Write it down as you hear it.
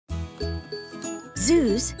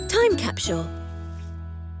Zoo's time capsule.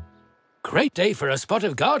 Great day for a spot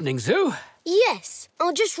of gardening, Zoo. Yes,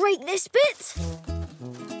 I'll just rake this bit.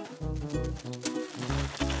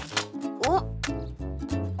 Oh.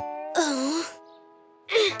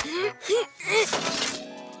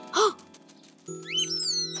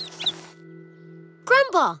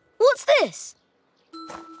 Grandpa, what's this?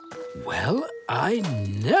 Well, I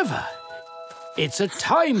never. It's a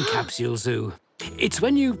time capsule, Zoo. It's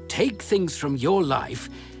when you take things from your life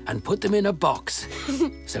and put them in a box.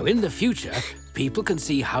 So in the future, people can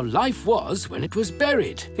see how life was when it was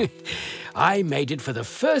buried. I made it for the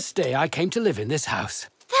first day I came to live in this house.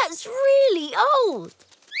 That's really old.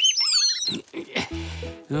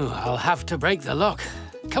 Oh, I'll have to break the lock.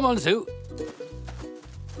 Come on, Zoo.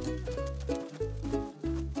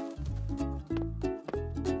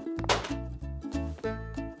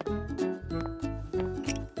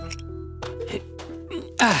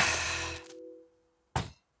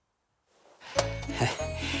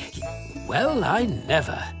 Well, I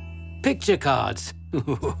never. Picture cards.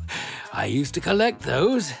 I used to collect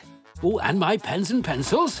those. Oh, and my pens and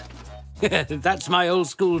pencils. That's my old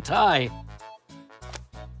school tie.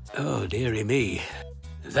 Oh, dearie me.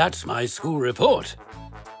 That's my school report.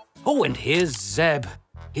 Oh, and here's Zeb.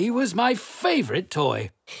 He was my favourite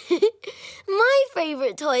toy. My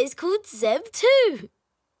favourite toy is called Zeb too.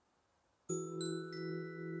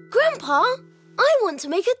 Grandpa, I want to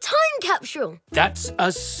make a time capsule. That's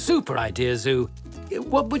a super idea, Zoo.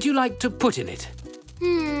 What would you like to put in it?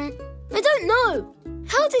 I don't know.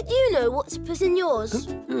 How did you know what to put in yours?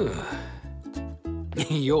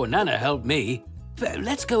 Your Nana helped me.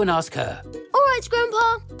 Let's go and ask her. All right,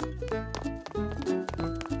 Grandpa.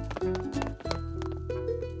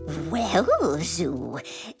 Well, Zoo,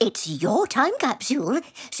 it's your time capsule,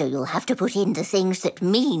 so you'll have to put in the things that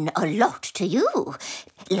mean a lot to you,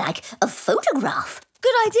 like a photograph.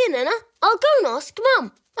 Good idea, Nana. I'll go and ask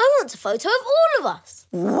Mum. I want a photo of all of us.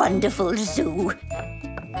 Wonderful, Zoo.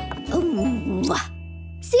 Oh, mwah.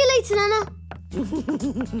 See you later, Nana.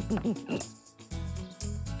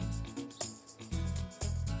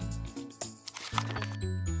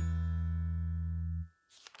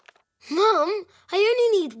 Mum, I only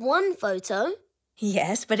need one photo.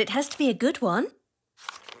 Yes, but it has to be a good one.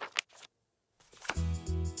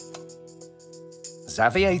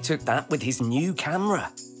 Xavier took that with his new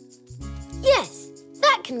camera. Yes,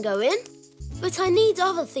 that can go in. But I need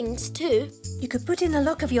other things too. You could put in a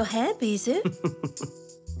lock of your hair, Bisou.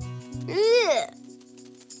 Ugh.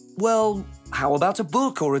 Well, how about a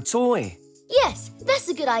book or a toy? Yes, that's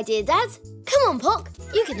a good idea, Dad. Come on, Pock.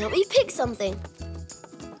 You can help me pick something.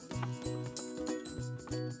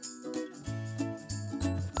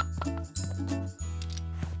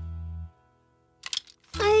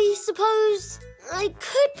 I suppose I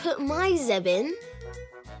could put my Zeb in.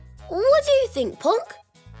 What do you think, Pock?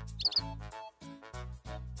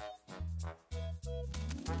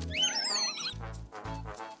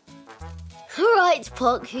 All right,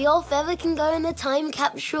 Pock, your feather can go in the time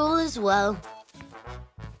capsule as well.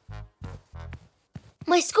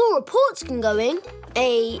 My school reports can go in.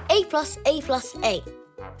 A plus, A plus, A.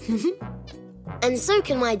 And so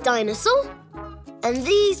can my dinosaur and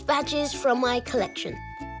these badges from my collection.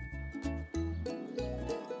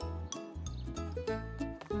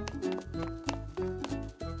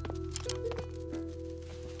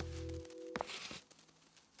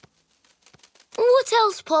 What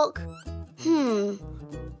else, Pock?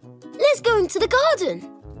 Let's go into the garden.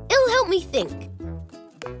 It'll help me think.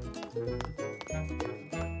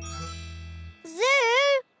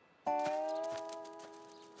 Zoo!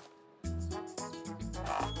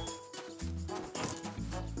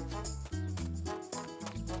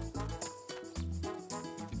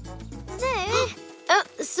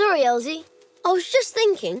 Sorry, Elzee. I was just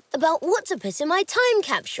thinking about what to put in my time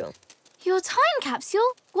capsule. Your time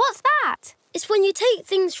capsule? What's that? It's when you take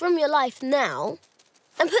things from your life now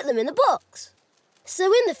and put them in a box. So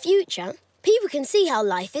in the future, people can see how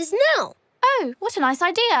life is now. Oh, what a nice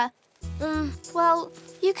idea. Well,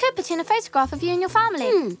 you could put in a photograph of you and your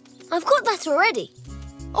family. I've got that already.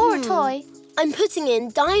 Or a toy. I'm putting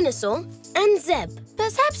in Dinosaur and Zeb.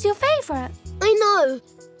 But Zeb's your favourite. I know,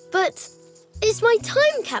 but it's my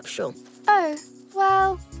time capsule. Oh,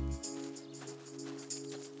 well...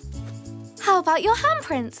 How about your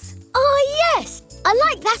handprints? Oh, yes! I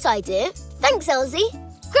like that idea. Thanks, Elzee.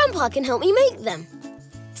 Grandpa can help me make them.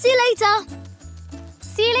 See you later.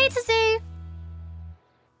 See you later, Zoo.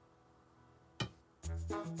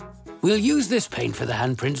 We'll use this paint for the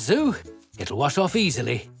handprints, Zoo. It'll wash off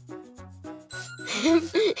easily.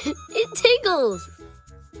 It tickles.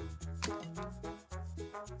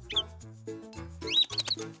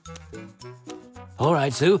 All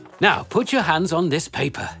right, Zoo. Now, put your hands on this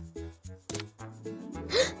paper.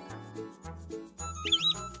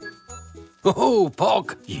 Oh,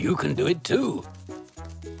 Pock, you can do it too.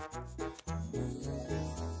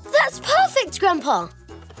 That's perfect, Grandpa.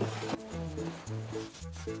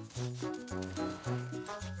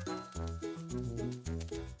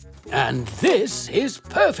 And this is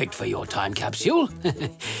perfect for your time capsule.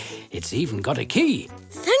 It's even got a key.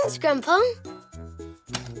 Thanks, Grandpa.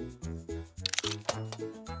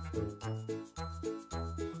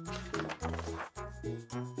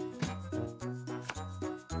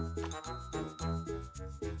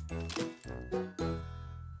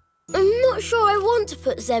 I'm not sure I want to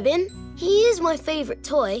put Zeb in. He is my favourite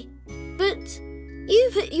toy. But you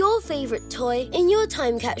put your favourite toy in your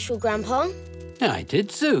time capsule, Grandpa. I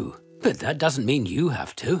did, Zoo. But that doesn't mean you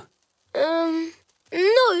have to. No,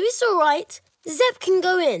 it's all right. Zeb can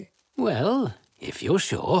go in. Well, if you're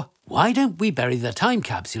sure, why don't we bury the time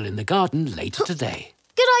capsule in the garden later today?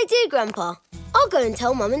 Good idea, Grandpa. I'll go and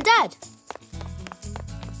tell Mum and Dad.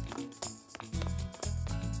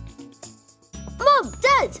 Mum,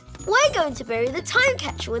 Dad, we're going to bury the time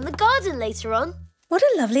capsule in the garden later on. What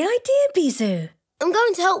a lovely idea, Bisou. I'm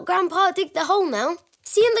going to help Grandpa dig the hole now.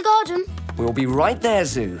 See you in the garden. We'll be right there,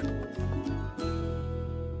 Zoo.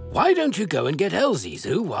 Why don't you go and get Elzee,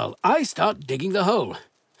 Zoo, while I start digging the hole?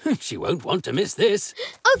 She won't want to miss this.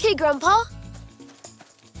 OK, Grandpa.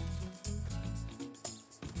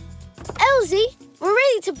 Elzee, we're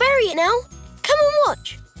ready to bury it now. Come and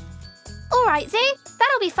watch. All right, Zoo.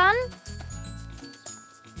 That'll be fun.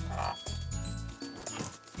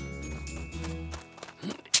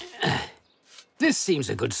 This seems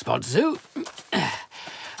a good spot, Zoo.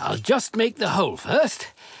 I'll just make the hole first.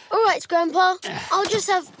 All right, Grandpa. I'll just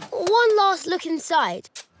have one last look inside.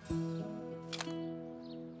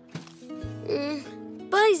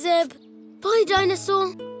 Bye, Zeb. Bye, Dinosaur.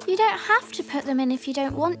 You don't have to put them in if you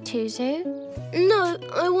don't want to, Zoo. No,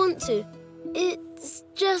 I want to. It's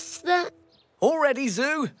just that... All ready,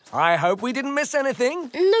 Zoo? I hope we didn't miss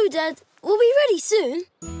anything. No, Dad. We'll be ready soon.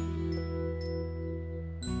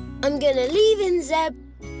 I'm going to leave in Zeb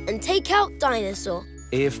and take out Dinosaur.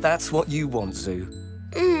 If that's what you want, Zoo.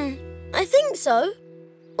 I think so.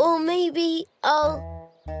 Or maybe I'll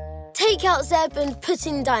take out Zeb and put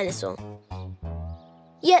in Dinosaur.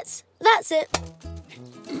 Yes, that's it.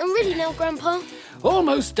 I'm ready now, Grandpa.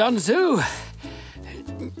 Almost done, Zoo.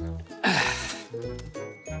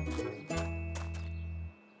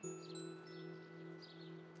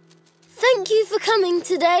 Thank you for coming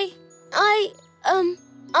today.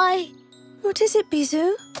 What is it,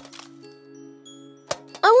 Bisou?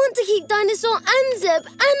 I want to keep Dinosaur and Zeb,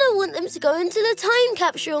 and I want them to go into the time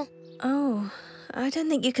capsule. Oh, I don't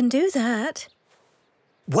think you can do that.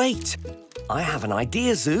 Wait. I have an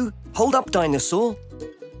idea, Zoo. Hold up, Dinosaur.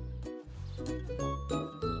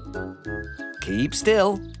 Keep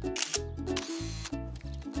still.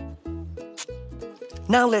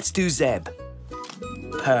 Now let's do Zeb.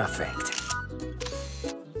 Perfect.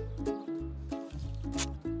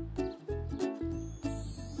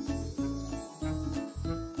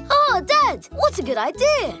 Oh, Dad, what a good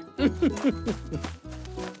idea.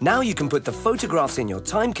 Now you can put the photographs in your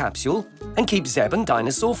time capsule and keep Zeb and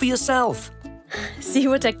Dinosaur for yourself. See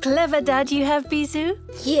what a clever dad you have, Bisou?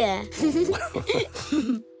 Yeah.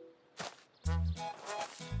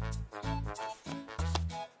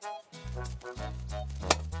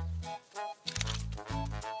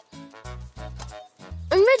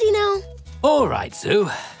 I'm ready now. All right, Zoo.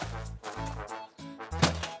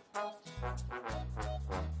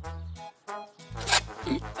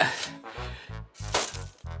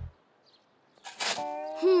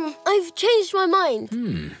 I've changed my mind.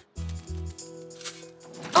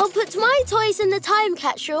 I'll put my toys in the time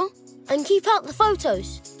capsule and keep out the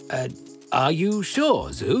photos. Are you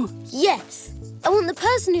sure, Zoo? Yes. I want the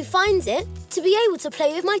person who finds it to be able to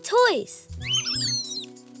play with my toys.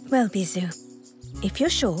 Well, Bisou, if you're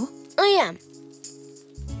sure... I am.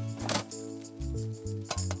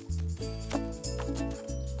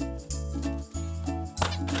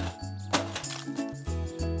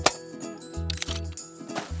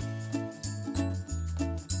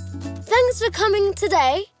 Thanks for coming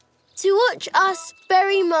today to watch us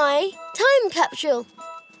bury my time capsule.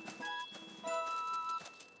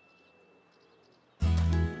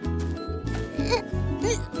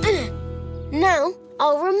 Now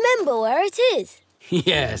I'll remember where it is.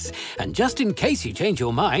 Yes, and just in case you change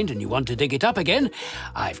your mind and you want to dig it up again,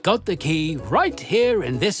 I've got the key right here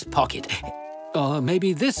in this pocket. Or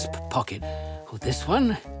maybe this pocket. Or this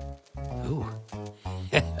one. Oh,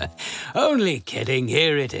 Only kidding,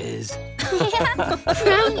 here it is.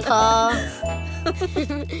 Grandpa.